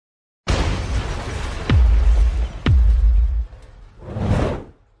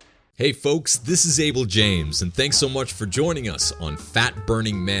Hey folks, this is Abel James, and thanks so much for joining us on Fat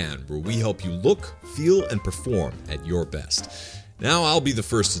Burning Man, where we help you look, feel, and perform at your best. Now, I'll be the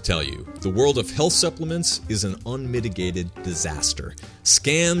first to tell you, the world of health supplements is an unmitigated disaster.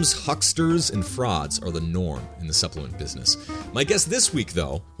 Scams, hucksters, and frauds are the norm in the supplement business. My guest this week,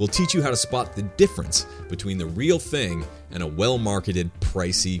 though, will teach you how to spot the difference between the real thing and a well-marketed,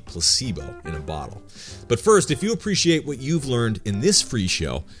 pricey placebo in a bottle. But first, if you appreciate what you've learned in this free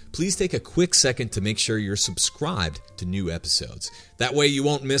show, please take a quick second to make sure you're subscribed to new episodes. That way you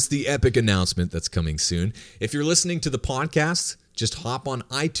won't miss the epic announcement that's coming soon. If you're listening to the podcast, just hop on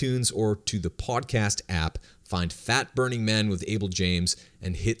iTunes or to the podcast app, find Fat Burning Man with Abel James,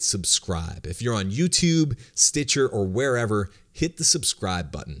 and hit subscribe. If you're on YouTube, Stitcher, or wherever, hit the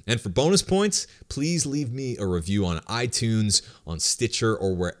subscribe button. And for bonus points, please leave me a review on iTunes, on Stitcher,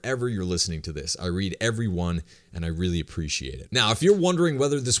 or wherever you're listening to this. I read every one, and I really appreciate it. Now, if you're wondering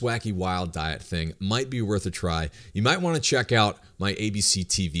whether this wacky wild diet thing might be worth a try, you might want to check out my ABC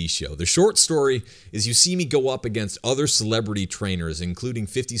TV show. The short story is you see me go up against other celebrity trainers, including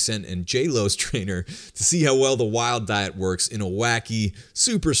 50 Cent and J-Lo's trainer, to see how well the wild diet works in a wacky,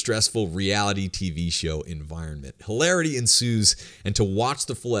 super stressful reality TV show environment. Hilarity ensues, and to watch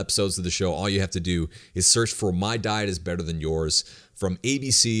the full episodes of the show, all you have to do is search for My Diet is Better Than Yours from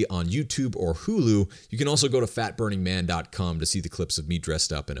ABC on YouTube or Hulu. You can also go to fatburningman.com to see the clips of me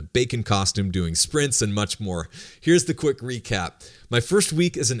dressed up in a bacon costume doing sprints and much more. Here's the quick recap. My first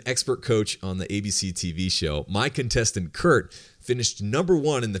week as an expert coach on the ABC TV show, my contestant Kurt finished number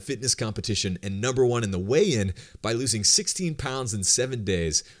one in the fitness competition and number one in the weigh-in by losing 16 pounds in 7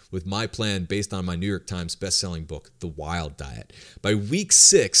 days with my plan based on my New York Times best-selling book, The Wild Diet. By week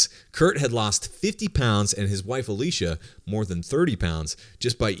 6, Kurt had lost 50 pounds and his wife Alicia more than 30 pounds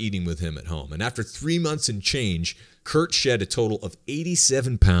just by eating with him at home. And after 3 months and change, Kurt shed a total of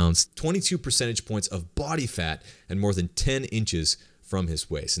 87 pounds, 22 percentage points of body fat, and more than 10 inches from his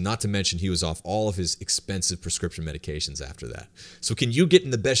waist. And not to mention, he was off all of his expensive prescription medications after that. So can you get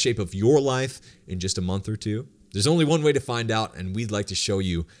in the best shape of your life in just a month or two? There's only one way to find out, and we'd like to show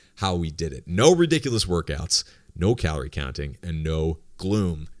you how we did it. No ridiculous workouts, no calorie counting, and no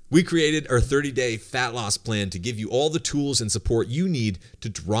gloom. We created our 30-day fat loss plan to give you all the tools and support you need to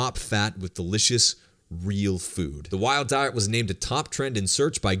drop fat with delicious, real food. The Wild Diet was named a top trend in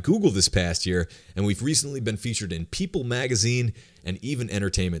search by Google this past year, and we've recently been featured in People magazine and even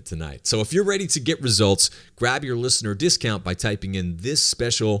Entertainment Tonight. So if you're ready to get results, grab your listener discount by typing in this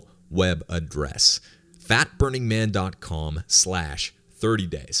special web address, fatburningman.com/30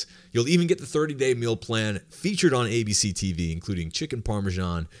 days. You'll even get the 30-day meal plan featured on ABC TV, including chicken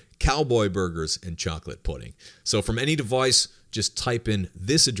parmesan, cowboy burgers, and chocolate pudding. So from any device, just type in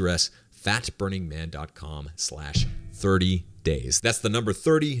this address, fatburningman.com/30 days. That's the number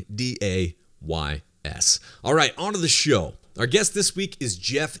 30, DAYS. All right, on to the show. Our guest this week is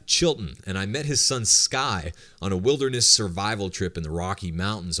Jeff Chilton, and I met his son Sky on a wilderness survival trip in the Rocky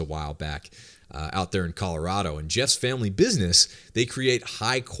Mountains a while back out there in Colorado. And Jeff's family business, they create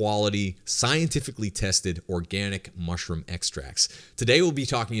high-quality, scientifically tested organic mushroom extracts. Today we'll be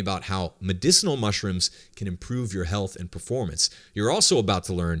talking about how medicinal mushrooms can improve your health and performance. You're also about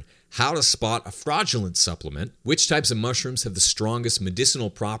to learn how to spot a fraudulent supplement, which types of mushrooms have the strongest medicinal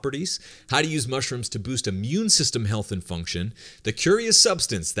properties, how to use mushrooms to boost immune system health and function, the curious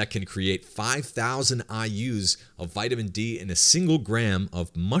substance that can create 5,000 IUs of vitamin D in a single gram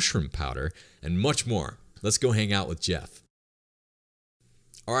of mushroom powder, and much more. Let's go hang out with Jeff.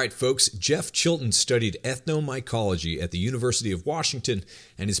 All right, folks, Jeff Chilton studied ethnomycology at the University of Washington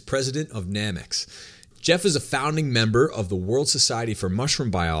and is president of NAMEX. Jeff is a founding member of the World Society for Mushroom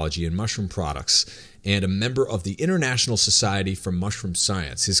Biology and Mushroom Products and a member of the International Society for Mushroom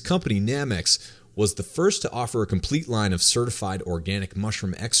Science. His company, NAMEX, was the first to offer a complete line of certified organic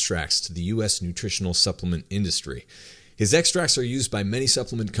mushroom extracts to the U.S. nutritional supplement industry. His extracts are used by many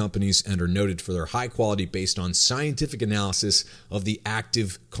supplement companies and are noted for their high quality based on scientific analysis of the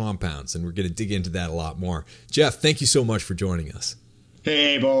active compounds, and we're going to dig into that a lot more. Jeff, thank you so much for joining us.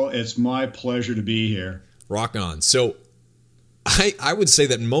 Hey, Abel, it's my pleasure to be here. Rock on. So I would say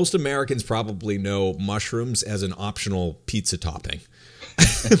that most Americans probably know mushrooms as an optional pizza topping.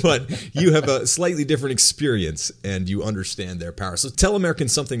 But you have a slightly different experience and you understand their power. So tell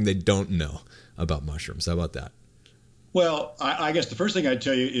Americans something they don't know about mushrooms. How about that? Well, I guess the first thing I'd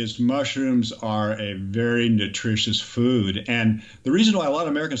tell you is mushrooms are a very nutritious food. And the reason why a lot of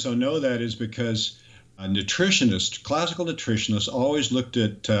Americans don't know that is because nutritionists, classical nutritionists, always looked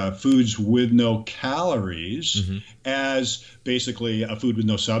at foods with no calories as basically a food with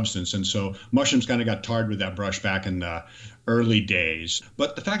no substance. And so mushrooms kind of got tarred with that brush back in the early days.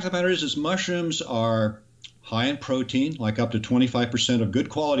 But the fact of the matter is mushrooms are high in protein, like up to 25% of good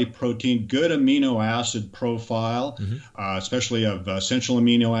quality protein, good amino acid profile, especially of essential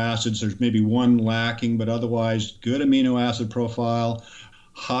amino acids. There's maybe one lacking, but otherwise good amino acid profile,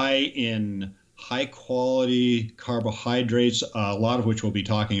 high in high quality carbohydrates, a lot of which we'll be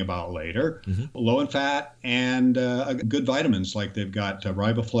talking about later, low in fat, and good vitamins, like they've got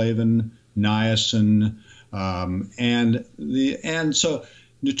riboflavin, niacin, and so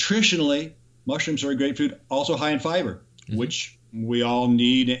nutritionally, mushrooms are a great food, also high in fiber, which we all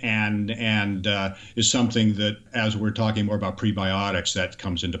need, and is something that, as we're talking more about prebiotics, that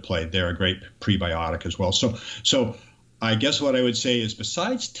comes into play. They're a great prebiotic as well. So I guess what I would say is,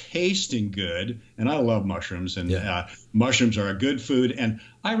 besides tasting good, and I love mushrooms, and mushrooms are a good food, and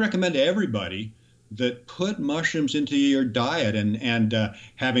I recommend to everybody that put mushrooms into your diet, and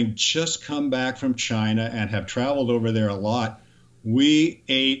having just come back from China and have traveled over there a lot, we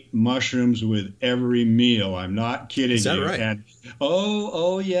ate mushrooms with every meal. I'm not kidding you. Is that right? And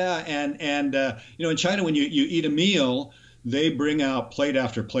oh yeah. And in China, when you eat a meal, they bring out plate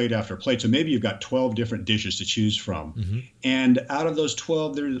after plate after plate. So maybe you've got 12 different dishes to choose from. And out of those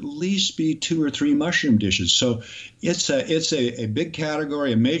 12, there'd at least be 2 or 3 mushroom dishes. So it's a big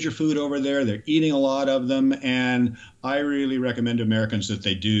category, a major food over there. They're eating a lot of them. And I really recommend to Americans that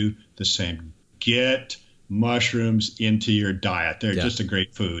they do the same. Get mushrooms into your diet. They're just a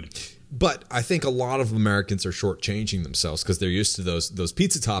great food. But I think a lot of Americans are shortchanging themselves because they're used to those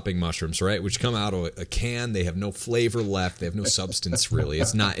pizza topping mushrooms, right? Which come out of a can. They have no flavor left. They have no substance really.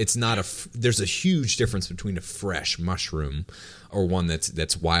 It's not there's a huge difference between a fresh mushroom or one that's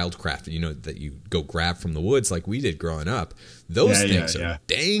wildcrafted, that you go grab from the woods like we did growing up. Those things are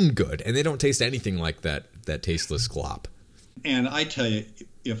dang good, and they don't taste anything like that tasteless glop. And I tell you,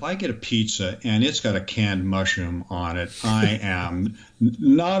 if I get a pizza and it's got a canned mushroom on it, I am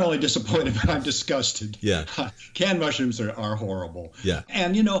not only disappointed, but I'm disgusted. Yeah. Canned mushrooms are horrible. Yeah.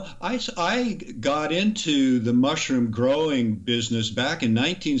 And, I got into the mushroom growing business back in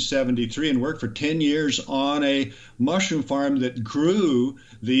 1973 and worked for 10 years on a mushroom farm that grew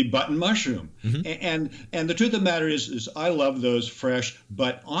the button mushroom. And the truth of the matter is I love those fresh.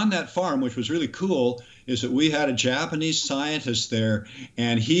 But on that farm, which was really cool, is that we had a Japanese scientist there,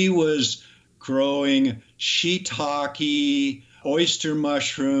 and he was growing shiitake, oyster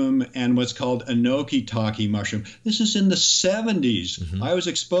mushroom, and what's called enoki-take mushroom. This is in the 70s. I was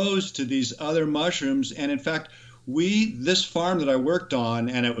exposed to these other mushrooms, and in fact, this farm that I worked on,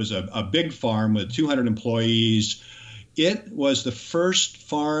 and it was a big farm with 200 employees, it was the first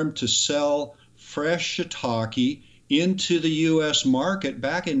farm to sell fresh shiitake into the U.S. market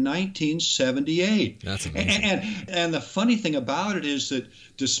back in 1978. That's amazing. And the funny thing about it is that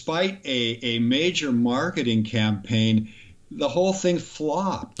despite a major marketing campaign, the whole thing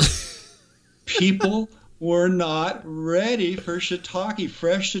flopped. People were not ready for shiitake,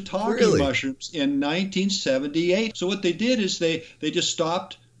 fresh shiitake mushrooms in 1978. So what they did is they just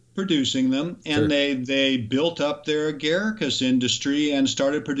stopped producing them, and they built up their agaricus industry and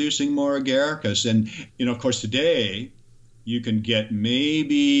started producing more agaricus. And of course today you can get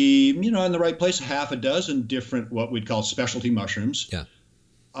maybe in the right place 6 different what we'd call specialty mushrooms.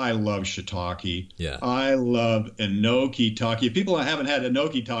 I love shiitake. I love enoki-take. If people haven't had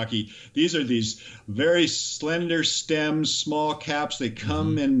enoki-take, these are these very slender stems, small caps. They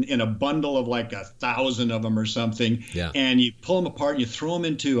come in a bundle of like 1,000 of them or something. And you pull them apart and you throw them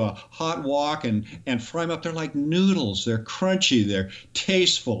into a hot wok and fry them up. They're like noodles. They're crunchy. They're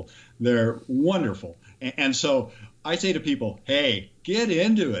tasteful. They're wonderful. And so I say to people, hey, get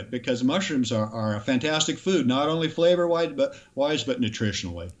into it, because mushrooms are a fantastic food, not only flavor-wise, but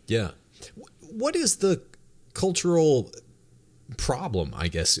nutritionally. Yeah. What is the cultural problem, I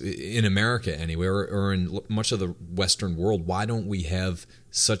guess, in America anyway, or in much of the Western world? Why don't we have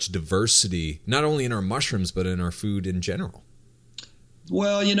such diversity, not only in our mushrooms, but in our food in general?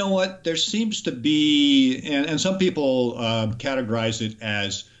 Well, you know what? There seems to be, and some people categorize it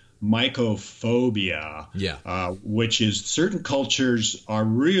as mycophobia, which is certain cultures are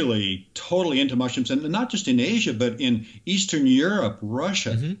really totally into mushrooms, and not just in Asia, but in Eastern Europe,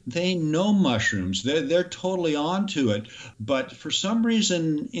 Russia, they know mushrooms. They're totally onto it. But for some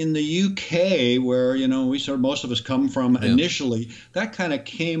reason in the UK, where most of us come from initially, that kind of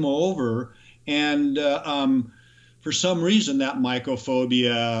came over, and for some reason that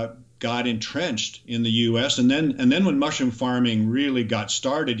mycophobia got entrenched in the U.S. And then when mushroom farming really got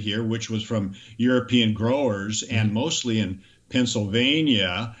started here, which was from European growers and mostly in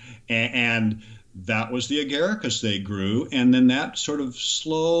Pennsylvania, and that was the agaricus they grew. And then that sort of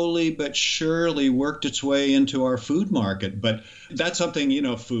slowly but surely worked its way into our food market. But that's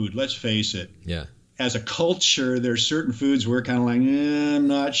something, food, let's face it. Yeah. As a culture, there's certain foods we're kind of like, I'm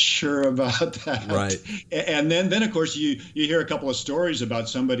not sure about that. Right. And then of course, you hear a couple of stories about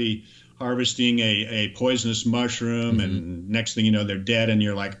somebody harvesting a poisonous mushroom, and next thing you know, they're dead, and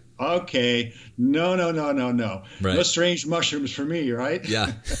you're like, okay, no. Right. No strange mushrooms for me, right?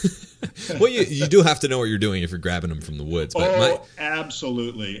 Yeah. Well, you do have to know what you're doing if you're grabbing them from the woods. But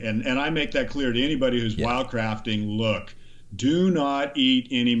absolutely. And I make that clear to anybody who's wildcrafting. Look, do not eat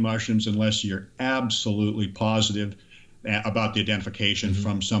any mushrooms unless you're absolutely positive about the identification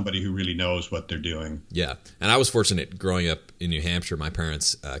from somebody who really knows what they're doing. Yeah. And I was fortunate growing up in New Hampshire. My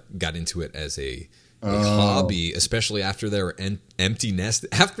parents got into it as a hobby, especially after they were empty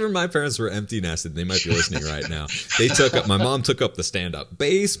nested. After my parents were empty nested, they might be listening right now. My mom took up the stand-up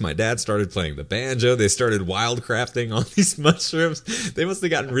bass. My dad started playing the banjo. They started wildcrafting on these mushrooms. They must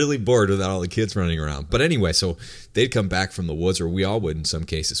have gotten really bored without all the kids running around. But anyway, so they'd come back from the woods, or we all would in some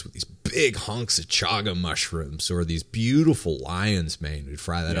cases, with these big hunks of chaga mushrooms or these beautiful lion's mane. We'd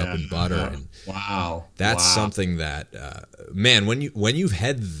fry that up in butter. And wow. That's something that, man, when you've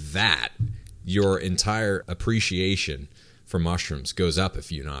had that, your entire appreciation for mushrooms goes up a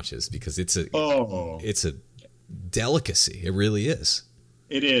few notches, because it's a delicacy. It really is.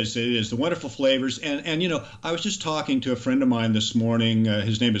 It is. The wonderful flavors. And I was just talking to a friend of mine this morning.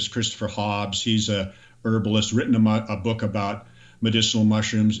 His name is Christopher Hobbs. He's a herbalist, written a book about medicinal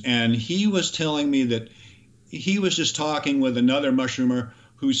mushrooms. And he was telling me that he was just talking with another mushroomer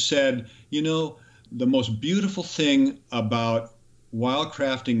who said, the most beautiful thing about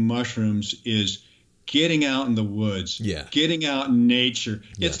wildcrafting mushrooms is getting out in the woods, getting out in nature.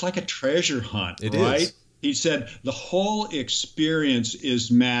 It's like a treasure hunt, right? Is. He said the whole experience is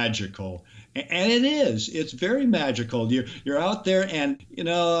magical. And it is. It's very magical. You're out there and,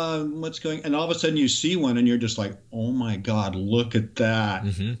 what's going, and all of a sudden you see one and you're just like, oh my God, look at that.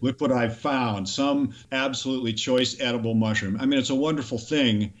 Look what I found. Some absolutely choice edible mushroom. I mean, it's a wonderful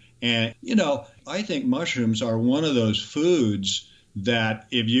thing. And, I think mushrooms are one of those foods that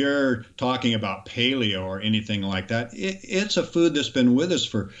if you're talking about paleo or anything like that, it's a food that's been with us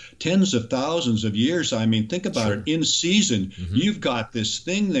for tens of thousands of years. I mean, think about it. In season, you've got this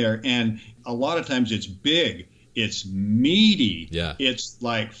thing there, and a lot of times it's big, it's meaty, it's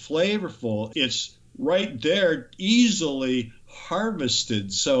like flavorful, it's right there, easily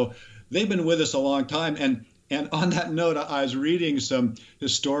harvested. So they've been with us a long time. And on that note, I was reading some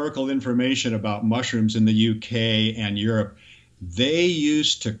historical information about mushrooms in the UK and Europe. They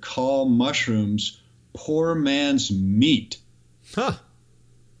used to call mushrooms poor man's meat. Huh.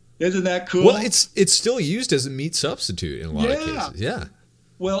 Isn't that cool? Well, it's still used as a meat substitute in a lot of cases. Yeah.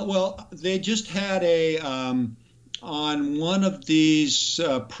 Well, they just had on one of these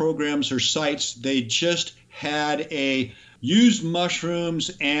programs or sites, they just had a use mushrooms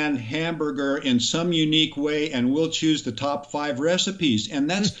and hamburger in some unique way, and we'll choose the top 5 recipes. And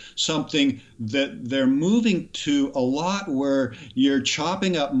that's something that they're moving to a lot, where you're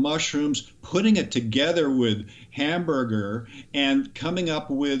chopping up mushrooms, putting it together with hamburger, and coming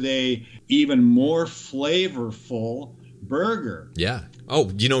up with a even more flavorful burger. Yeah. Oh,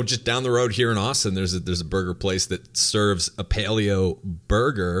 just down the road here in Austin, there's a burger place that serves a paleo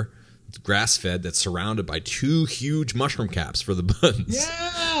burger, grass-fed, that's surrounded by 2 huge mushroom caps for the buns.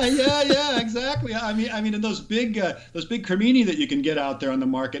 Yeah, exactly. I mean, and those big cremini that you can get out there on the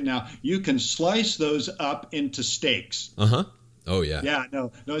market now, you can slice those up into steaks. Oh yeah. Yeah,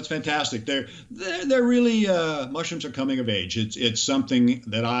 no, it's fantastic. They're really mushrooms are coming of age. It's something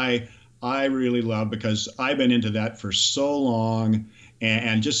that I really love, because I've been into that for so long.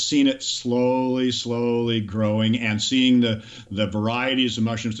 And just seeing it slowly growing, and seeing the varieties of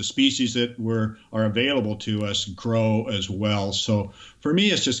mushrooms, the species that are available to us, grow as well. So for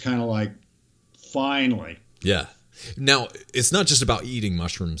me, it's just kind of like, finally. Yeah. Now, it's not just about eating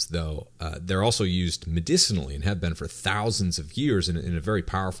mushrooms, though. They're also used medicinally, and have been for thousands of years in a very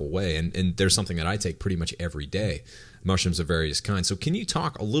powerful way. And there's something that I take pretty much every day, mushrooms of various kinds. So can you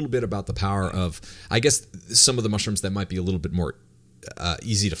talk a little bit about the power of, I guess, some of the mushrooms that might be a little bit more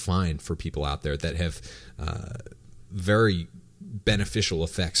easy to find for people out there that have very beneficial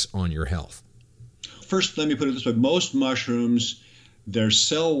effects on your health? First, let me put it this way. Most mushrooms, their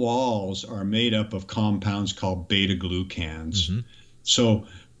cell walls are made up of compounds called beta-glucans. So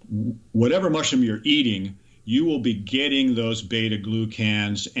whatever mushroom you're eating, you will be getting those beta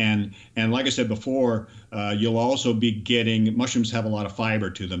glucans. And like I said before, you'll also be getting, mushrooms have a lot of fiber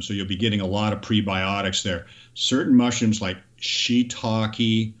to them, so you'll be getting a lot of prebiotics there. Certain mushrooms like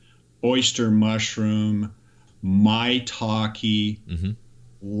shiitake, oyster mushroom, maitake,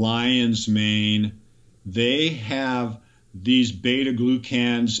 lion's mane, they have these beta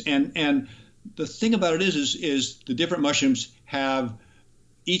glucans. And the thing about it is the different mushrooms have,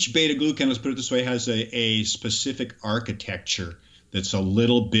 each beta glucan, let's put it this way, has a specific architecture that's a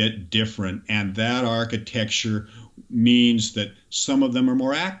little bit different. And that architecture means that some of them are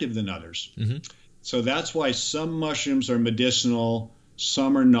more active than others. So that's why some mushrooms are medicinal,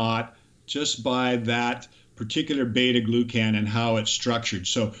 some are not, just by that particular beta glucan and how it's structured.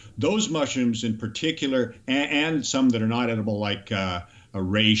 So those mushrooms in particular, and some that are not edible, like a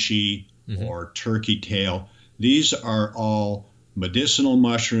reishi or turkey tail, these are all medicinal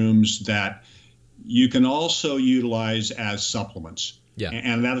mushrooms that you can also utilize as supplements.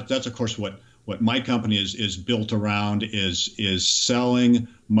 And that's of course what my company is built around, is selling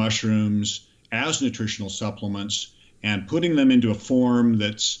mushrooms as nutritional supplements and putting them into a form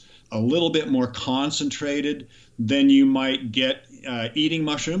that's a little bit more concentrated than you might get eating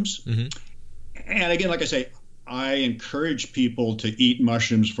mushrooms. And again, like I say, I encourage people to eat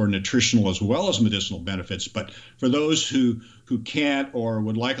mushrooms for nutritional as well as medicinal benefits. But for those who can't or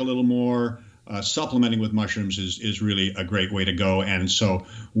would like a little more, supplementing with mushrooms is really a great way to go. And so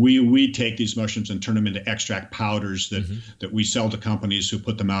we take these mushrooms and turn them into extract powders that we sell to companies who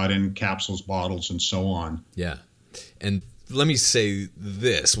put them out in capsules, bottles, and so on. Yeah. And let me say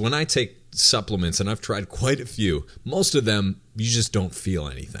this. When I take supplements, and I've tried quite a few, most of them, you just don't feel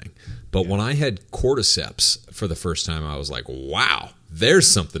anything. But when I had cordyceps for the first time, I was like, wow, there's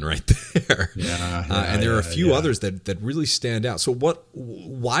something right there. And there are a few others that really stand out. So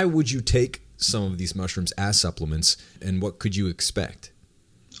why would you take some of these mushrooms as supplements, and what could you expect?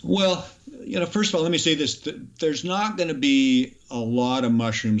 Well, first of all, let me say this. There's not going to be a lot of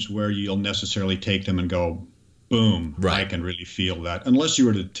mushrooms where you'll necessarily take them and go, boom, I can really feel that, unless you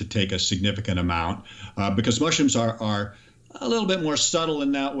were to take a significant amount, because mushrooms are a little bit more subtle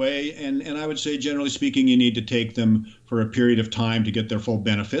in that way. And I would say, generally speaking, you need to take them for a period of time to get their full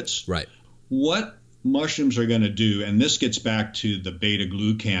benefits. Right. What mushrooms are going to do, and this gets back to the beta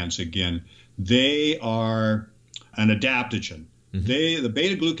glucans again, they are an adaptogen. The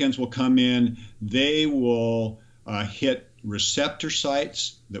beta glucans will come in, they will hit receptor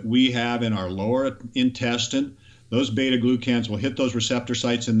sites that we have in our lower intestine. Those beta glucans will hit those receptor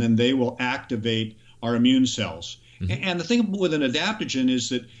sites, and then they will activate our immune cells. And the thing with an adaptogen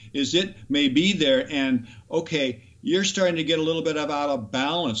is it may be there, and okay, you're starting to get a little bit out of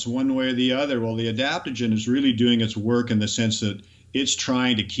balance one way or the other. Well, the adaptogen is really doing its work in the sense that it's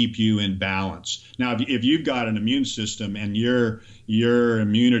trying to keep you in balance. Now, if you've got an immune system and your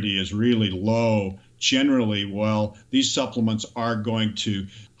immunity is really low, generally, well, these supplements are going to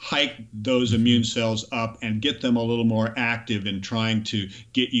hike those immune cells up and get them a little more active in trying to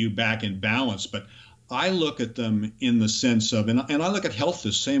get you back in balance. But I look at them in the sense of, and I look at health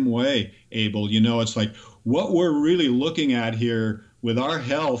the same way, Abel. It's like what we're really looking at here with our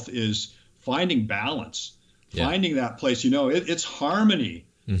health is finding balance, finding that place. It's harmony.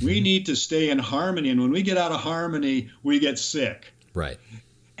 We need to stay in harmony. And when we get out of harmony, we get sick. Right.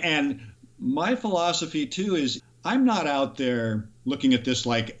 And my philosophy, too, is I'm not out there looking at this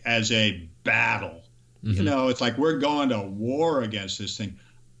like as a battle. It's like we're going to war against this thing.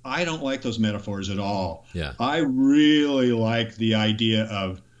 I don't like those metaphors at all. I really like the idea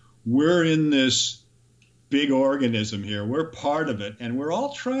of we're in this big organism here. We're part of it, and we're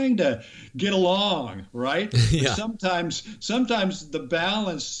all trying to get along, right? Sometimes the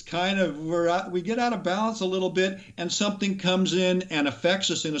balance kind of, we get out of balance a little bit, and something comes in and affects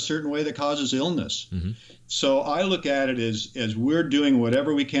us in a certain way that causes illness. So I look at it as we're doing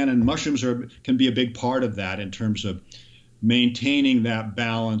whatever we can, and mushrooms can be a big part of that in terms of maintaining that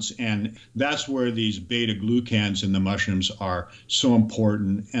balance. And that's where these beta glucans in the mushrooms are so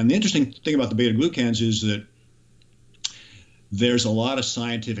important. And the interesting thing about the beta glucans is that there's a lot of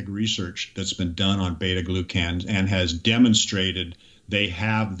scientific research that's been done on beta glucans and has demonstrated they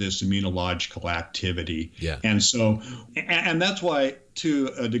have this immunological activity. And so, and that's why, to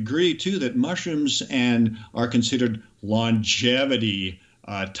a degree too, that mushrooms are considered longevity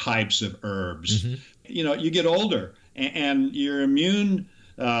types of herbs. You get older, and your immune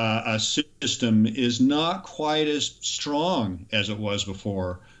system is not quite as strong as it was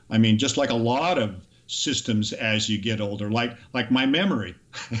before. I mean, just like a lot of systems as you get older, like my memory.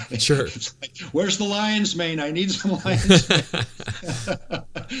 Sure. It's like, where's the lion's mane? I need some lion's mane.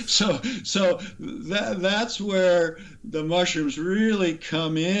 So that's where the mushrooms really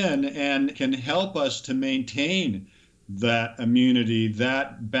come in and can help us to maintain that immunity,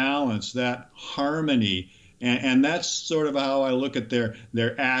 that balance, that harmony. And that's sort of how I look at their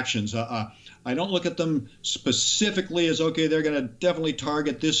actions. I don't look at them specifically as, okay, they're going to definitely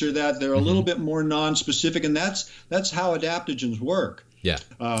target this or that. They're a little bit more non-specific, and that's how adaptogens work. Yeah,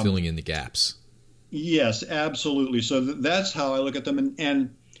 filling in the gaps. Yes, absolutely. So that's how I look at them.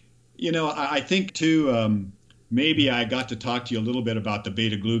 And you know, I think, too, maybe I got to talk to you a little bit about the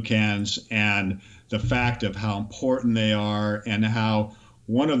beta-glucans and the fact of how important they are, and how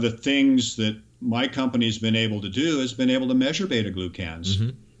one of the things that my company's been able to do has been able to measure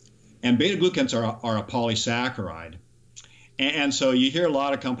beta-glucans. And beta-glucans are a polysaccharide. And so you hear a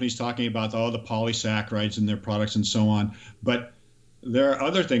lot of companies talking about, the polysaccharides in their products and so on. But there are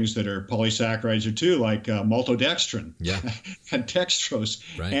other things that are polysaccharides too, like maltodextrin and dextrose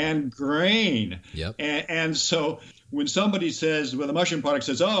and grain. Yep. And so when somebody says, when the mushroom product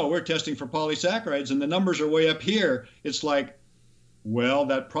says, oh, we're testing for polysaccharides and the numbers are way up here, it's like, well,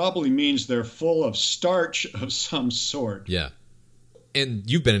 that probably means they're full of starch of some sort. Yeah. And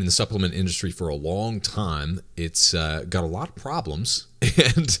you've been in the supplement industry for a long time. It's got a lot of problems.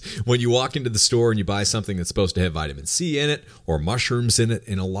 And when you walk into the store and you buy something that's supposed to have vitamin C in it or mushrooms in it,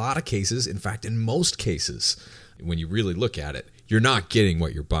 in a lot of cases, in fact, in most cases, when you really look at it, you're not getting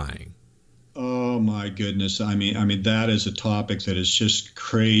what you're buying. Oh, my goodness. I mean, that is a topic that is just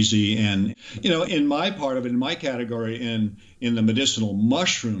crazy. And, you know, in my part of it, in my category, in the medicinal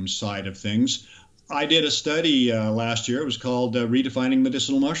mushroom side of things, I did a study last year. It was called Redefining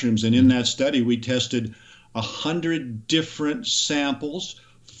Medicinal Mushrooms. And in that study, we tested 100 different samples,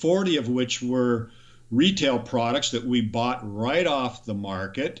 40 of which were retail products that we bought right off the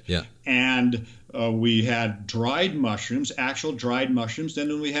market. Yeah. And we had dried mushrooms, actual dried mushrooms.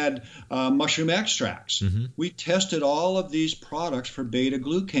 Then we had mushroom extracts. We tested all of these products for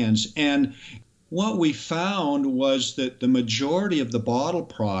beta-glucans. And what we found was that the majority of the bottle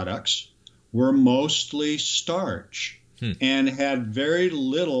products were mostly starch and had very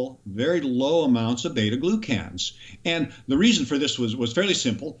low amounts of beta-glucans. And the reason for this was fairly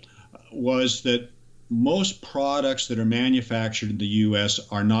simple, was that most products that are manufactured in the U.S.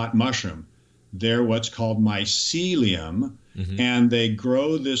 are not mushroom. They're what's called mycelium, and they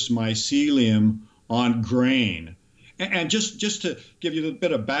grow this mycelium on grain. And just to give you a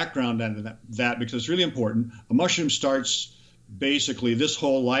bit of background on that, because it's really important, a mushroom starts, basically, this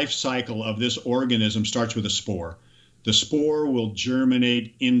whole life cycle of this organism starts with a spore. The spore will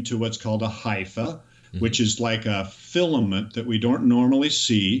germinate into what's called a hypha, which is like a filament that we don't normally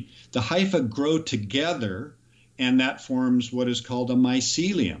see. The hypha grow together, and that forms what is called a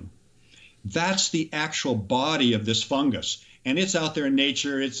mycelium. That's the actual body of this fungus. And it's out there in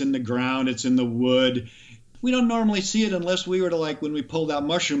nature. It's in the ground. It's in the wood. We don't normally see it unless we were to, like, when we pull that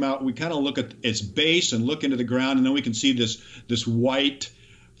mushroom out, we kind of look at its base and look into the ground, and then we can see this white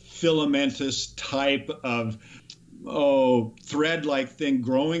filamentous type of thread-like thing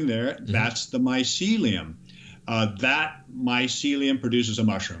growing there. That's the mycelium. That mycelium produces a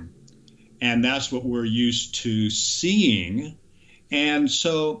mushroom, and that's what we're used to seeing. And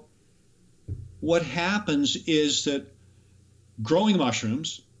so what happens is that growing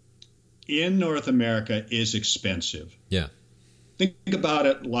mushrooms in North America is expensive. Yeah. Think about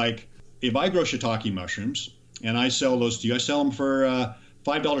it like, if I grow shiitake mushrooms and I sell those to you, I sell them for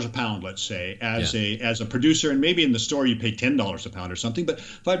 $5 a pound, let's say, as a producer, and maybe in the store you pay $10 a pound or something, but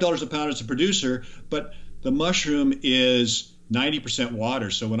 $5 a pound as a producer. But the mushroom is 90%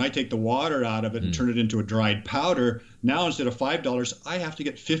 water. So when I take the water out of it and turn it into a dried powder, now instead of $5, I have to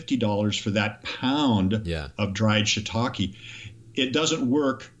get $50 for that pound of dried shiitake. It doesn't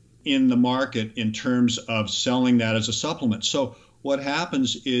work in the market in terms of selling that as a supplement. So what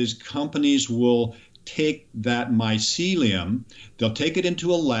happens is companies will take that mycelium, they'll take it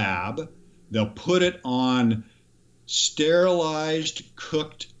into a lab, they'll put it on sterilized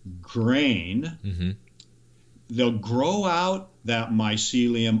cooked grain, they'll grow out that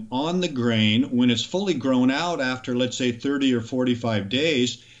mycelium on the grain. When it's fully grown out after, let's say, 30 or 45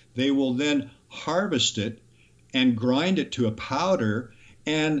 days, they will then harvest it and grind it to a powder,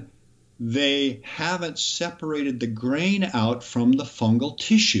 and they haven't separated the grain out from the fungal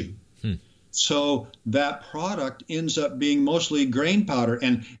tissue. So that product ends up being mostly grain powder.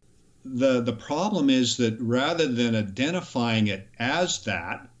 And the problem is that rather than identifying it as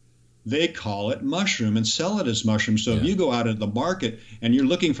that, they call it mushroom and sell it as mushroom. So if Yeah. you go out into the market and you're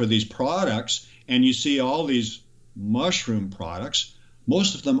looking for these products and you see all these mushroom products,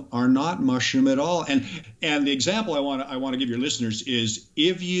 most of them are not mushroom at all. And the example I want to give your listeners is,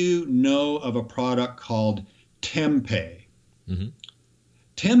 if you know of a product called tempeh. Mm-hmm.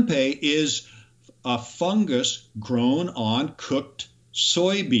 Tempeh is a fungus grown on cooked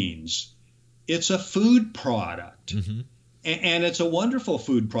soybeans. It's a food product, Mm-hmm. and it's a wonderful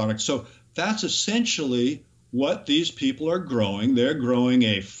food product. So that's essentially what these people are growing. They're growing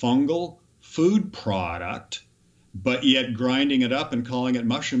a fungal food product, but yet grinding it up and calling it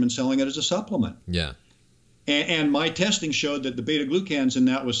mushroom and selling it as a supplement. Yeah. And my testing showed that the beta-glucans in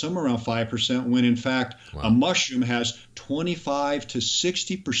that was somewhere around 5%, when in fact Wow. a mushroom has 25 to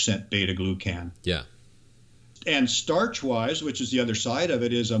 60% beta-glucan. Yeah. And starch-wise, which is the other side of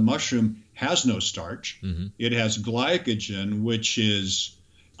it, is a mushroom has no starch. Mm-hmm. It has glycogen, which is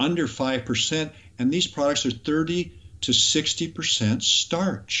under 5%, and these products are 30 to 60%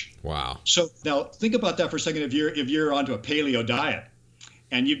 starch. Wow. So now think about that for a second. If you're onto a paleo diet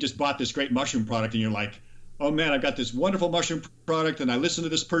and you've just bought this great mushroom product and you're like, oh man, I've got this wonderful mushroom product, and I listened to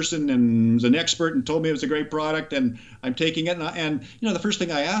this person and was an expert and told me it was a great product, and I'm taking it. And the first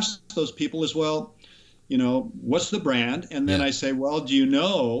thing I ask those people is, well, what's the brand? And then Yeah. I say, well, do you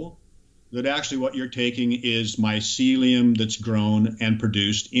know that actually what you're taking is mycelium that's grown and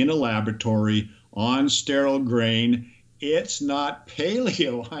produced in a laboratory on sterile grain? It's not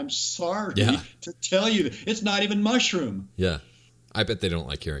paleo. I'm sorry Yeah. to tell you. It's not even mushroom. Yeah. I bet they don't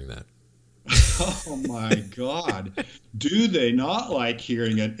like hearing that. Oh my God. Do they not like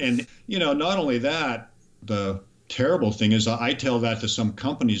hearing it? And, not only that, the terrible thing is I tell that to some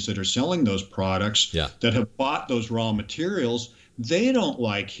companies that are selling those products, Yeah. that have bought those raw materials. They don't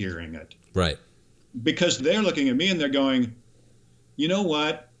like hearing it, Right. because they're looking at me and they're going, you know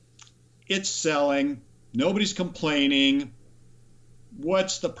what? It's selling. Nobody's complaining.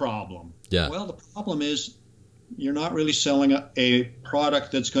 What's the problem? Yeah. Well, the problem is you're not really selling a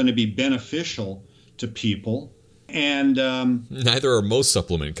product that's going to be beneficial to people. And Neither are most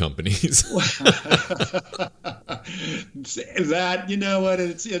supplement companies. that, you know what,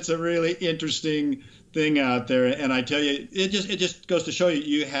 it's a really interesting thing out there. And I tell you, it just goes to show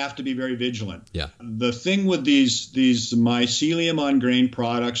you have to be very vigilant. Yeah. The thing with these mycelium on grain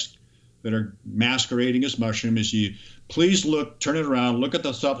products that are masquerading as mushroom is, you please turn it around, look at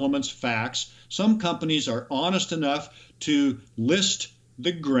the supplements facts. Some companies are honest enough to list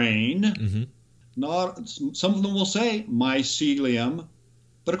the grain. Mm-hmm. Some of them will say mycelium,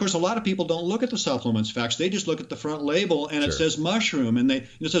 but of course a lot of people don't look at the supplements facts. They just look at the front label and it Sure. says mushroom, and it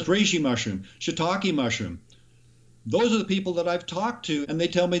says reishi mushroom, shiitake mushroom. Those are the people that I've talked to, and they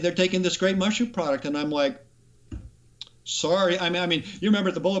tell me they're taking this great mushroom product, and I'm like, sorry. I mean, you remember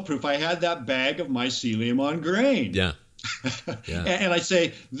at the Bulletproof, I had that bag of mycelium on grain. Yeah. Yeah. And I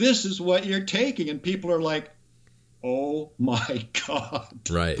say, this is what you're taking, and people are like, oh my God.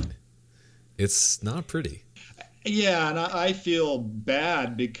 Right. It's not pretty. Yeah, and I feel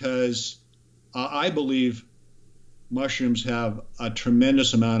bad because I believe mushrooms have a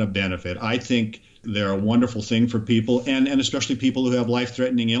tremendous amount of benefit. I think they're a wonderful thing for people, and especially people who have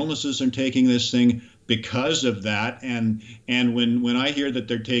life-threatening illnesses are taking this thing because of that. And when I hear that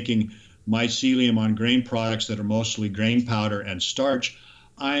they're taking mycelium on grain products that are mostly grain powder and starch,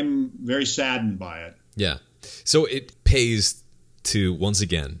 I'm very saddened by it. Yeah. So it pays to, once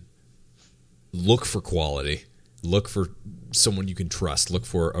again, look for quality, look for someone you can trust, look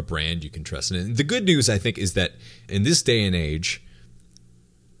for a brand you can trust. And the good news, I think, is that in this day and age,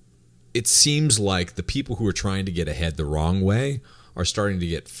 it seems like the people who are trying to get ahead the wrong way are starting to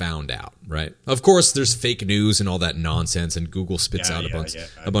get found out, right? Of course, there's fake news and all that nonsense, and Google spits out a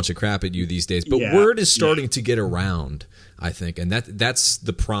bunch of crap at you these days. But word is starting to get around, I think, and that's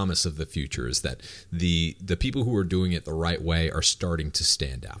the promise of the future, is that the people who are doing it the right way are starting to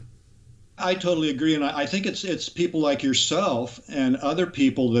stand out. I totally agree, and I think it's people like yourself and other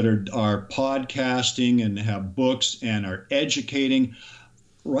people that are podcasting and have books and are educating.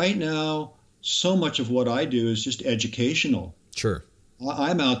 Right now, so much of what I do is just educational. Sure.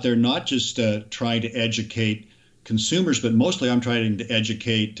 I'm out there not just trying to educate consumers, but mostly I'm trying to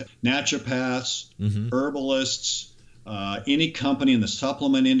educate naturopaths, herbalists, any company in the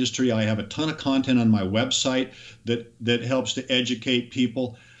supplement industry. I have a ton of content on my website that helps to educate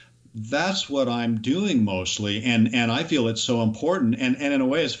people. That's what I'm doing mostly, and I feel it's so important. And in a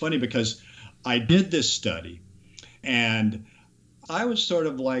way, it's funny because I did this study, and I was sort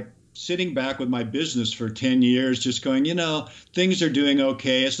of like sitting back with my business for 10 years, just going, things are doing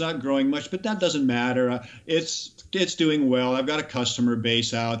okay. It's not growing much, but that doesn't matter. It's doing well. I've got a customer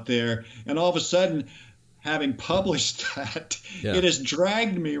base out there. And all of a sudden, having published that, it has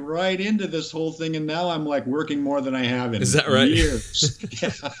dragged me right into this whole thing. And now I'm like working more than I have in Is that right? years.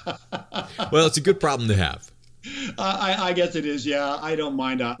 Well, it's a good problem to have. I guess it is. Yeah, I don't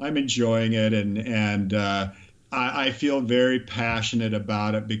mind. I'm enjoying it. And I feel very passionate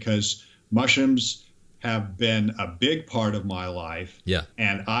about it because mushrooms have been a big part of my life. Yeah.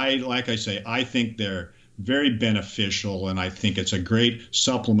 And like I say, I think they're very beneficial, and I think it's a great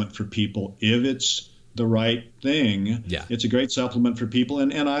supplement for people if it's the right thing. Yeah. It's a great supplement for people.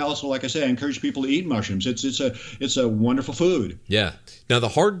 And I also, like I say, I encourage people to eat mushrooms. It's a wonderful food. Yeah. Now, the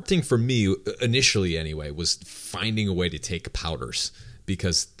hard thing for me, initially anyway, was finding a way to take powders,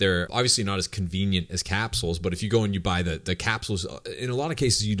 because they're obviously not as convenient as capsules. But if you go and you buy the capsules, in a lot of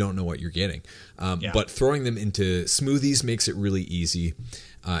cases, you don't know what you're getting. But throwing them into smoothies makes it really easy.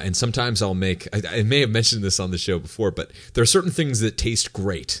 And sometimes I'll make, I may have mentioned this on the show before, but there are certain ththings that taste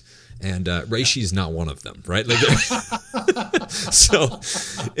great. And reishi is not one of them, right? So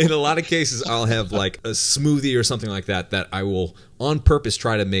in a lot of cases, I'll have like a smoothie or something like that I will on purpose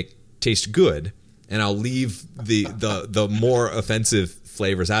try to make taste good. And I'll leave the more offensive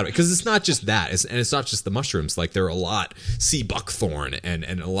flavors out of it, because it's not just that, it's not just the mushrooms. Like there are a lot, sea buckthorn and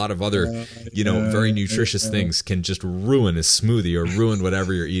a lot of other very nutritious things can just ruin a smoothie or ruin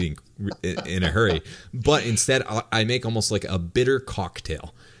whatever you're eating in a hurry. But instead, I make almost like a bitter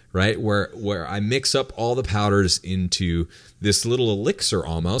cocktail, right? Where I mix up all the powders into this little elixir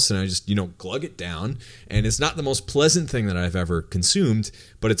almost, and I just glug it down. And it's not the most pleasant thing that I've ever consumed,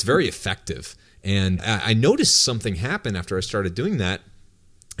 but it's very effective. And I noticed something happen after I started doing that,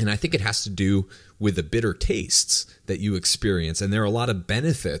 and I think it has to do with the bitter tastes that you experience. And there are a lot of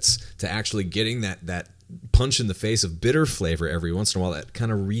benefits to actually getting that punch in the face of bitter flavor every once in a while that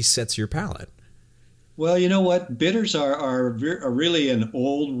kind of resets your palate. Well, you know what? Bitters are really an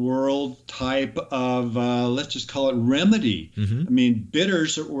old world type of, let's just call it remedy. Mm-hmm. I mean,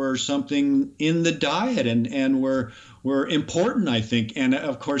 bitters were something in the diet and were important, I think. And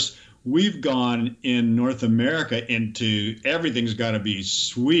of course, we've gone in North America into everything's got to be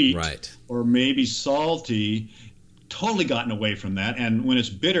sweet, right, or maybe salty. Totally gotten away from that. And when it's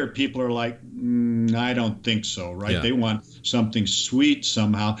bitter, people are like, I don't think so, right? Yeah. They want something sweet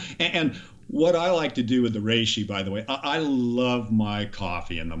somehow. And what I like to do with the reishi, by the way, I love my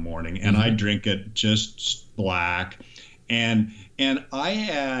coffee in the morning, and I drink it just black. And I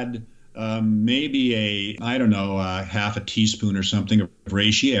add maybe half a teaspoon or something of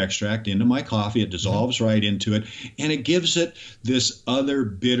reishi extract into my coffee. It dissolves right into it, and it gives it this other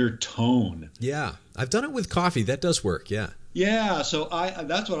bitter tone. Yeah, I've done it with coffee. That does work, yeah. Yeah, so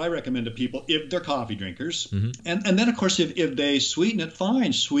that's what I recommend to people if they're coffee drinkers. Mm-hmm. And then, of course, if they sweeten it,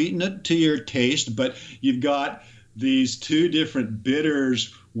 fine. Sweeten it to your taste, but you've got these two different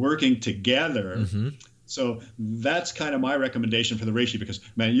bitters working together. Mm-hmm. So that's kind of my recommendation for the reishi, because,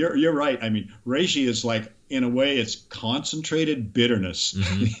 man, you're right. I mean, reishi is like, in a way, it's concentrated bitterness.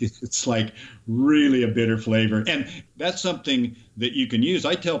 Mm-hmm. It's like really a bitter flavor. And that's something that you can use.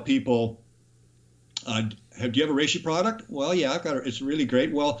 I tell people, do you have a reishi product? Well, yeah, I've got it. It's really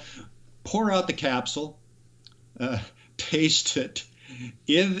great. Well, pour out the capsule, taste it.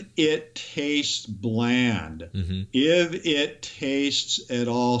 If it tastes bland, if it tastes at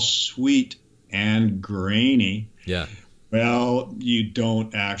all sweet and grainy, well, you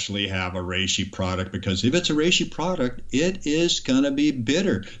don't actually have a reishi product, because if it's a reishi product, it is going to be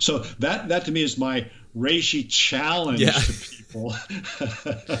bitter. So that to me is my reishi challenge to people.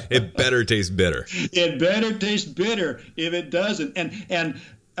 It better taste bitter. It better taste bitter if it doesn't. And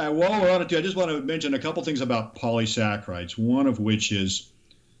while we're on it, too, I just want to mention a couple things about polysaccharides, one of which is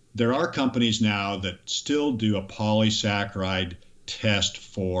there are companies now that still do a polysaccharide test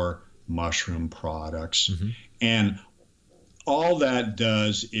for mushroom products. Mm-hmm. And all that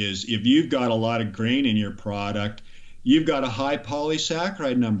does is, if you've got a lot of grain in your product, you've got a high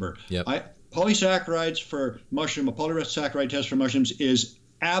polysaccharide number. Yep. Polysaccharides for mushroom, a polysaccharide test for mushrooms is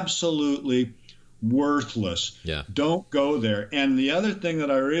absolutely worthless. Yeah. Don't go there. And the other thing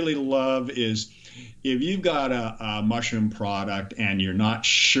that I really love is, if you've got a mushroom product and you're not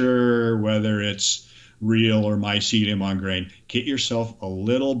sure whether it's real or mycelium on grain, get yourself a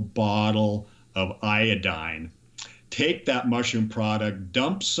little bottle of iodine. Take that mushroom product,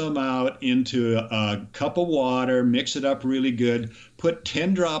 dump some out into a cup of water, mix it up really good, put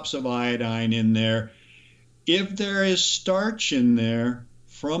 10 drops of iodine in there. If there is starch in there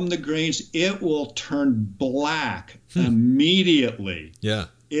from the grains, it will turn black immediately. Yeah.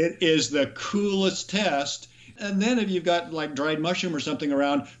 It is the coolest test. And then if you've got like dried mushroom or something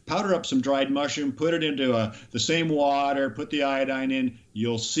around, powder up some dried mushroom, put it into the same water, put the iodine in.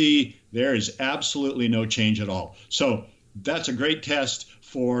 You'll see there is absolutely no change at all. So that's a great test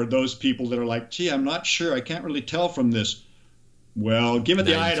for those people that are like, gee, I'm not sure. I can't really tell from this. Well, give it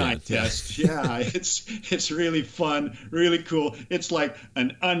the iodine test. Yeah, it's really fun, really cool. It's like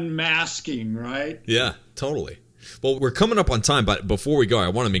an unmasking, right? Yeah, totally. Well, we're coming up on time, but before we go, I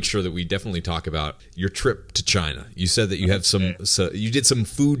want to make sure that we definitely talk about your trip to China. You said that you have you did some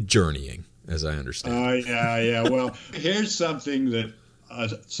food journeying, as I understand. Yeah. Well, here's something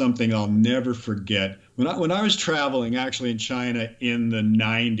something I'll never forget. When I was traveling actually in China in the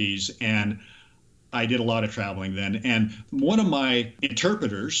 90s, and I did a lot of traveling then, and one of my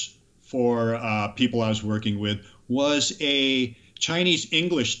interpreters for people I was working with was a Chinese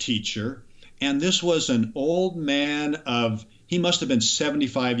English teacher, and this was an old man he must have been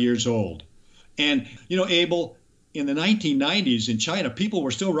 75 years old. And, Abel, in the 1990s in China, people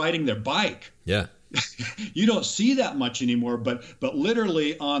were still riding their bike. Yeah. You don't see that much anymore, but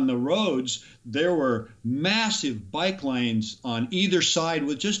literally on the roads, there were massive bike lanes on either side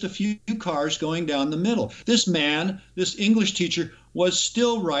with just a few cars going down the middle. This man, this English teacher, was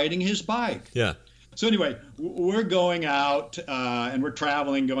still riding his bike. Yeah. So anyway, we're going out and we're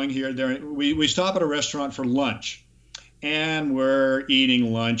traveling, going here, there. We stop at a restaurant for lunch, and we're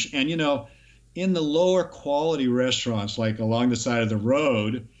eating lunch. And, in the lower quality restaurants, like along the side of the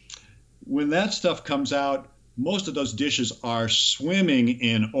road, when that stuff comes out, most of those dishes are swimming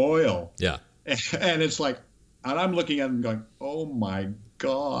in oil. Yeah. And it's like, and I'm looking at them going, oh my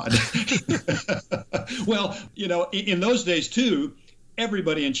God. Well, in those days too,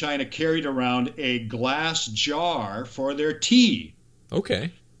 everybody in China carried around a glass jar for their tea.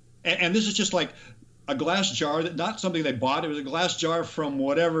 Okay. And this is just like a glass jar, not something they bought. It was a glass jar from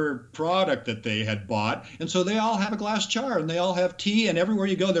whatever product that they had bought. And so they all have a glass jar, and they all have tea, and everywhere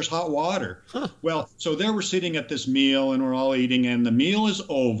you go, there's hot water. Huh. Well, so there we're sitting at this meal, and we're all eating, and the meal is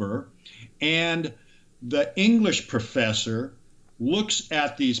over, and the English professor looks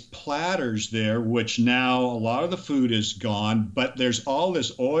at these platters there, which now a lot of the food is gone, but there's all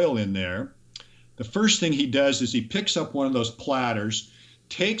this oil in there. The first thing he does is he picks up one of those platters,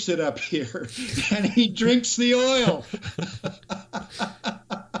 takes it up here, and he drinks the oil.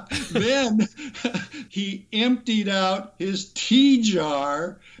 Then he emptied out his tea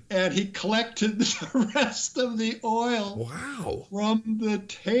jar, and he collected the rest of the oil from the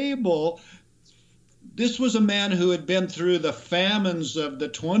table. This was a man who had been through the famines of the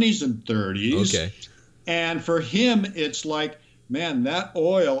 20s and 30s. Okay. And for him, it's like, man, that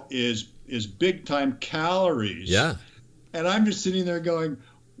oil is big time calories. Yeah. And I'm just sitting there going,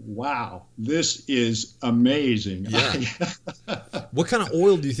 wow, this is amazing. Yeah. What kind of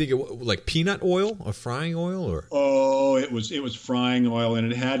oil do you think like peanut oil or frying oil or? Oh, it was frying oil, and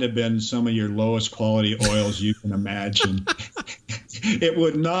it had to have been some of your lowest quality oils you can imagine. It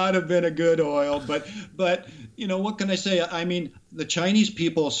would not have been a good oil, but what can I say? I mean, the Chinese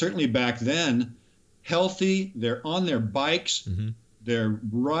people, certainly back then, healthy, they're on their bikes, they're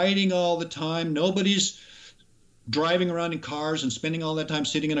riding all the time. Nobody's driving around in cars and spending all that time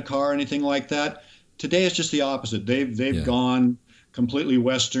sitting in a car or anything like that. Today it's just the opposite. They've gone completely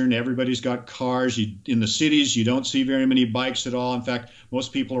Western. Everybody's got cars. In the cities, you don't see very many bikes at all. In fact,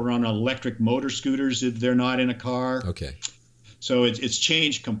 most people are on electric motor scooters if they're not in a car. Okay. So it's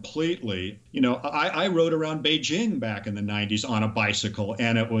changed completely. I rode around Beijing back in the 90s on a bicycle,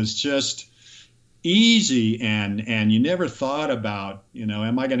 and it was just easy, and you never thought about,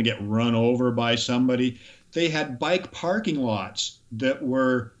 am I going to get run over by somebody? They had bike parking lots that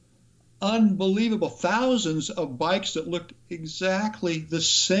were unbelievable. Thousands of bikes that looked exactly the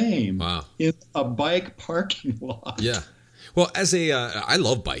same in a bike parking lot. Yeah. Well, I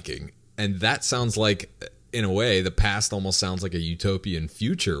love biking, and that sounds like, in a way, the past almost sounds like a utopian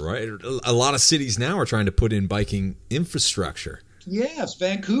future, right? A lot of cities now are trying to put in biking infrastructure. Yes,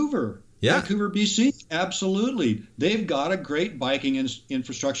 Vancouver. Yeah. Vancouver, BC, absolutely. They've got a great biking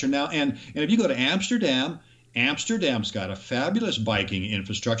infrastructure now. And if you go to Amsterdam, Amsterdam's got a fabulous biking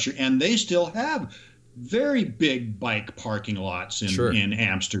infrastructure, and they still have very big bike parking lots in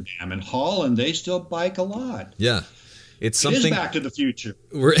Amsterdam. And Holland, they still bike a lot. Yeah. It is Back to the Future.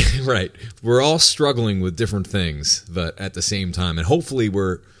 We're all struggling with different things, but at the same time, and hopefully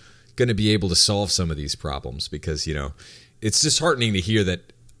we're going to be able to solve some of these problems, because, it's disheartening to hear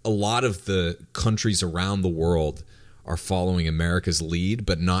that a lot of the countries around the world are following America's lead,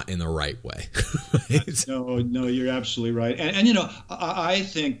 but not in the right way. No, you're absolutely right. And I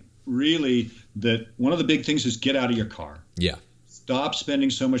think really that one of the big things is get out of your car. Yeah. Stop spending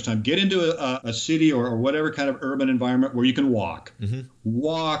so much time. Get into a city or whatever kind of urban environment where you can walk. Mm-hmm.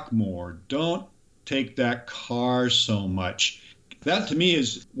 Walk more. Don't take that car so much. That to me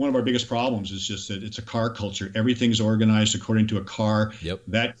is one of our biggest problems, is just that it's a car culture. Everything's organized according to a car. Yep.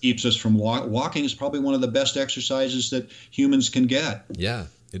 That keeps us from walking is probably one of the best exercises that humans can get. Yeah,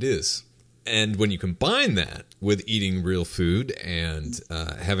 it is. And when you combine that with eating real food and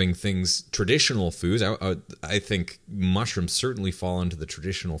having things, traditional foods, I think mushrooms certainly fall into the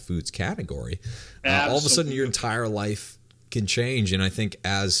traditional foods category. All of a sudden your entire life can change. And I think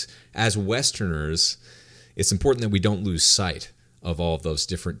as Westerners, it's important that we don't lose sight of all of those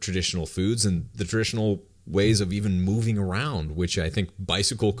different traditional foods and the traditional ways of even moving around, which I think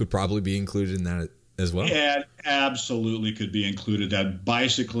bicycle could probably be included in that as well. Yeah, absolutely could be included. That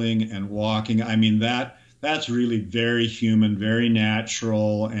bicycling and walking, I mean, that's really very human, very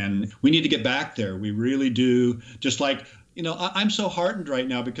natural, and we need to get back there. We really do. Just like, I'm so heartened right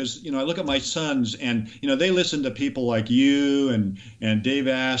now because, I look at my sons and, they listen to people like you and Dave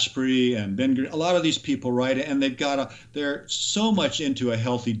Asprey and Ben Green, a lot of these people, right? And they're so much into a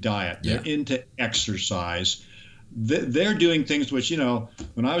healthy diet. They're into exercise. They're doing things which,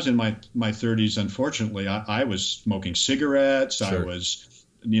 when I was in my 30s, unfortunately, I was smoking cigarettes. Sure. I was,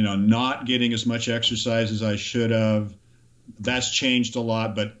 not getting as much exercise as I should have. That's changed a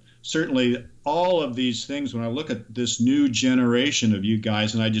lot, but certainly all of these things, when I look at this new generation of you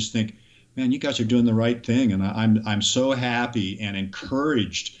guys, and I just think, man, you guys are doing the right thing. And I'm so happy and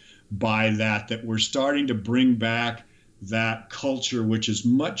encouraged by that we're starting to bring back that culture, which is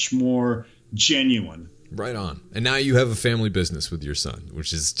much more genuine. Right on. And now you have a family business with your son,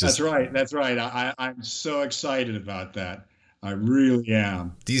 which is just... That's right. I'm so excited about that. I really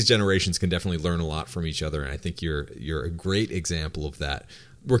am. These generations can definitely learn a lot from each other, and I think you're a great example of that.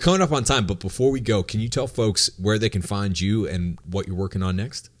 We're coming up on time, but before we go, can you tell folks where they can find you and what you're working on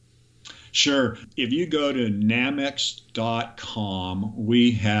next? Sure. If you go to namex.com,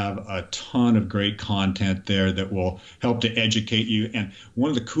 we have a ton of great content there that will help to educate you. And one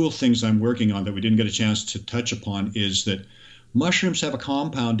of the cool things I'm working on that we didn't get a chance to touch upon is that mushrooms have a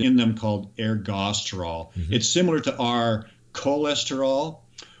compound in them called ergosterol. Mm-hmm. It's similar to our cholesterol.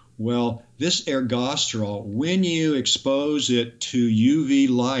 Well, this ergosterol, when you expose it to UV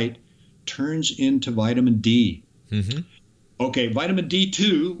light, turns into vitamin D. Mm-hmm. Okay, vitamin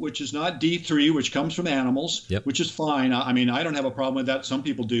D2, which is not D3, which comes from animals, which is fine. I mean, I don't have a problem with that. Some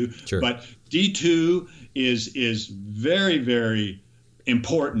people do. Sure. But D2 is very, very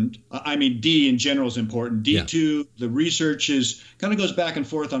important. I mean, D in general is important. D2, the research is kind of goes back and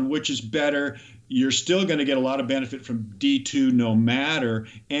forth on which is better. You're still going to get a lot of benefit from D2 no matter.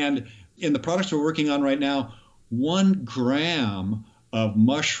 And in the products we're working on right now, 1 gram of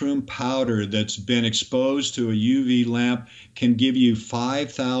mushroom powder that's been exposed to a UV lamp can give you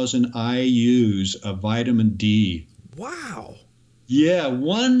 5,000 IUs of vitamin D. Wow. Yeah,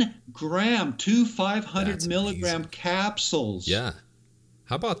 1 gram, 2 500 milligram capsules. Yeah.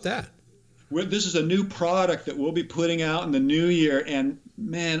 How about that? This is a new product that we'll be putting out in the new year, and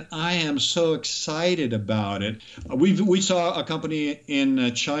man, I am so excited about it. We saw a company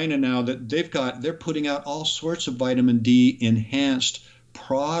in China now that they're putting out all sorts of vitamin D enhanced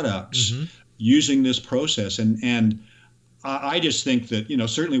products using this process, and I just think that,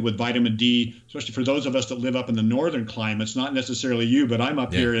 certainly with vitamin D, especially for those of us that live up in the northern climates, not necessarily you, but I'm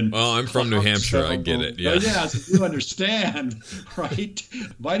up here in... Well, I'm from New Hampshire. I get it. Yeah. Yeah, so you understand, right?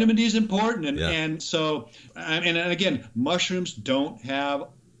 Vitamin D is important. And so, and again, mushrooms don't have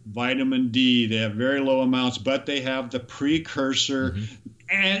vitamin D. They have very low amounts, but they have the precursor.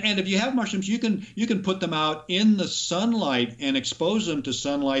 And if you have mushrooms, you can put them out in the sunlight and expose them to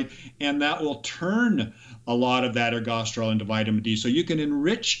sunlight, and that will turn a lot of that ergosterol into vitamin D. So you can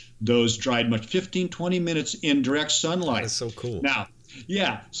enrich those dried mushrooms 15, 20 minutes in direct sunlight. That's so cool. Now,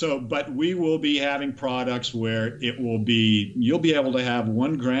 but we will be having products where you'll be able to have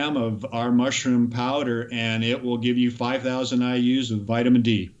 1 gram of our mushroom powder, and it will give you 5,000 IUs of vitamin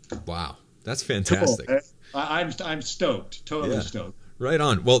D. Wow. That's fantastic. Cool. I'm stoked, totally stoked. Right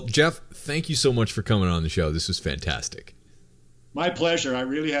on. Well, Jeff, thank you so much for coming on the show. This was fantastic. My pleasure. I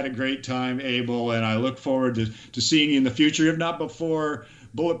really had a great time, Abel, and I look forward to seeing you in the future, if not before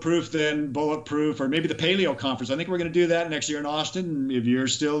Bulletproof, then Bulletproof, or maybe the Paleo Conference. I think we're going to do that next year in Austin. If you're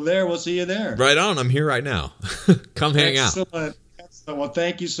still there, we'll see you there. Right on. I'm here right now. Come hang out. Excellent. Well,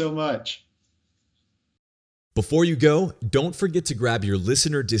 thank you so much. Before you go, don't forget to grab your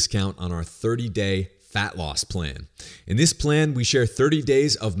listener discount on our 30-day Fat Loss Plan. In this plan, we share 30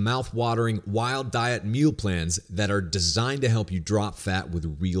 days of mouth-watering wild diet meal plans that are designed to help you drop fat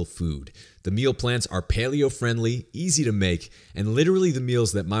with real food. The meal plans are paleo-friendly, easy to make, and literally the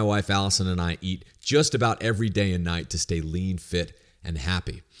meals that my wife Allison and I eat just about every day and night to stay lean, fit, and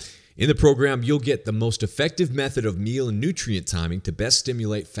happy. In the program, you'll get the most effective method of meal and nutrient timing to best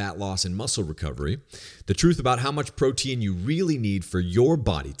stimulate fat loss and muscle recovery, the truth about how much protein you really need for your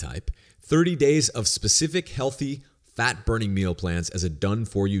body type, 30 days of specific, healthy, fat-burning meal plans as a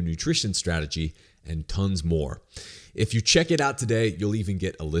done-for-you nutrition strategy, and tons more. If you check it out today, you'll even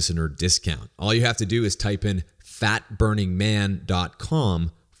get a listener discount. All you have to do is type in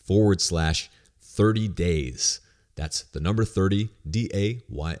fatburningman.com/30 days. That's the number 30,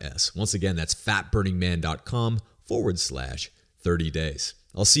 DAYS. Once again, that's fatburningman.com/30 days.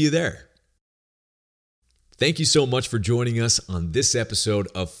 I'll see you there. Thank you so much for joining us on this episode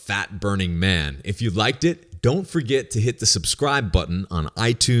of Fat Burning Man. If you liked it, don't forget to hit the subscribe button on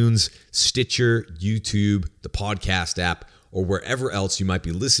iTunes, Stitcher, YouTube, the podcast app, or wherever else you might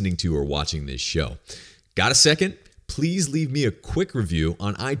be listening to or watching this show. Got a second? Please leave me a quick review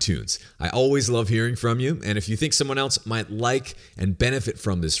on iTunes. I always love hearing from you, and if you think someone else might like and benefit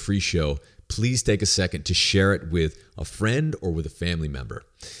from this free show, please take a second to share it with a friend or with a family member.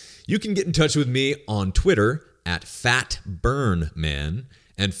 You can get in touch with me on Twitter at FatBurnMan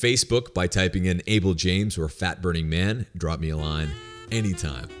and Facebook by typing in Abel James or Fat Burning Man. Drop me a line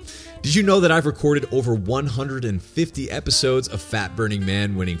anytime. Did you know that I've recorded over 150 episodes of Fat Burning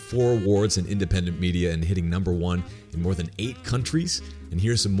Man, winning 4 awards in independent media and hitting number 1 in more than 8 countries? And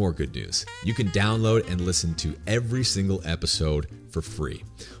here's some more good news. You can download and listen to every single episode for free.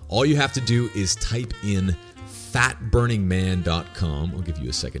 All you have to do is type in fatburningman.com. I'll give you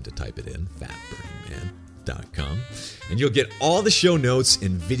a second to type it in, fatburningman.com. And you'll get all the show notes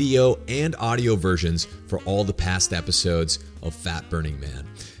in video and audio versions for all the past episodes of Fat Burning Man.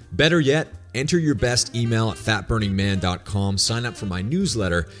 Better yet, enter your best email at fatburningman.com, sign up for my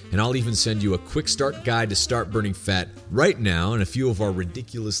newsletter, and I'll even send you a quick start guide to start burning fat right now and a few of our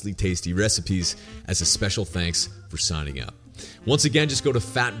ridiculously tasty recipes as a special thanks for signing up. Once again, just go to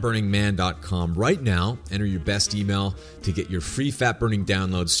fatburningman.com right now, enter your best email to get your free fat burning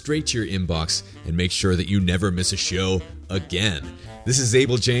download straight to your inbox and make sure that you never miss a show again. This is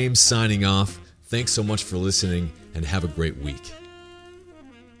Abel James signing off. Thanks so much for listening and have a great week.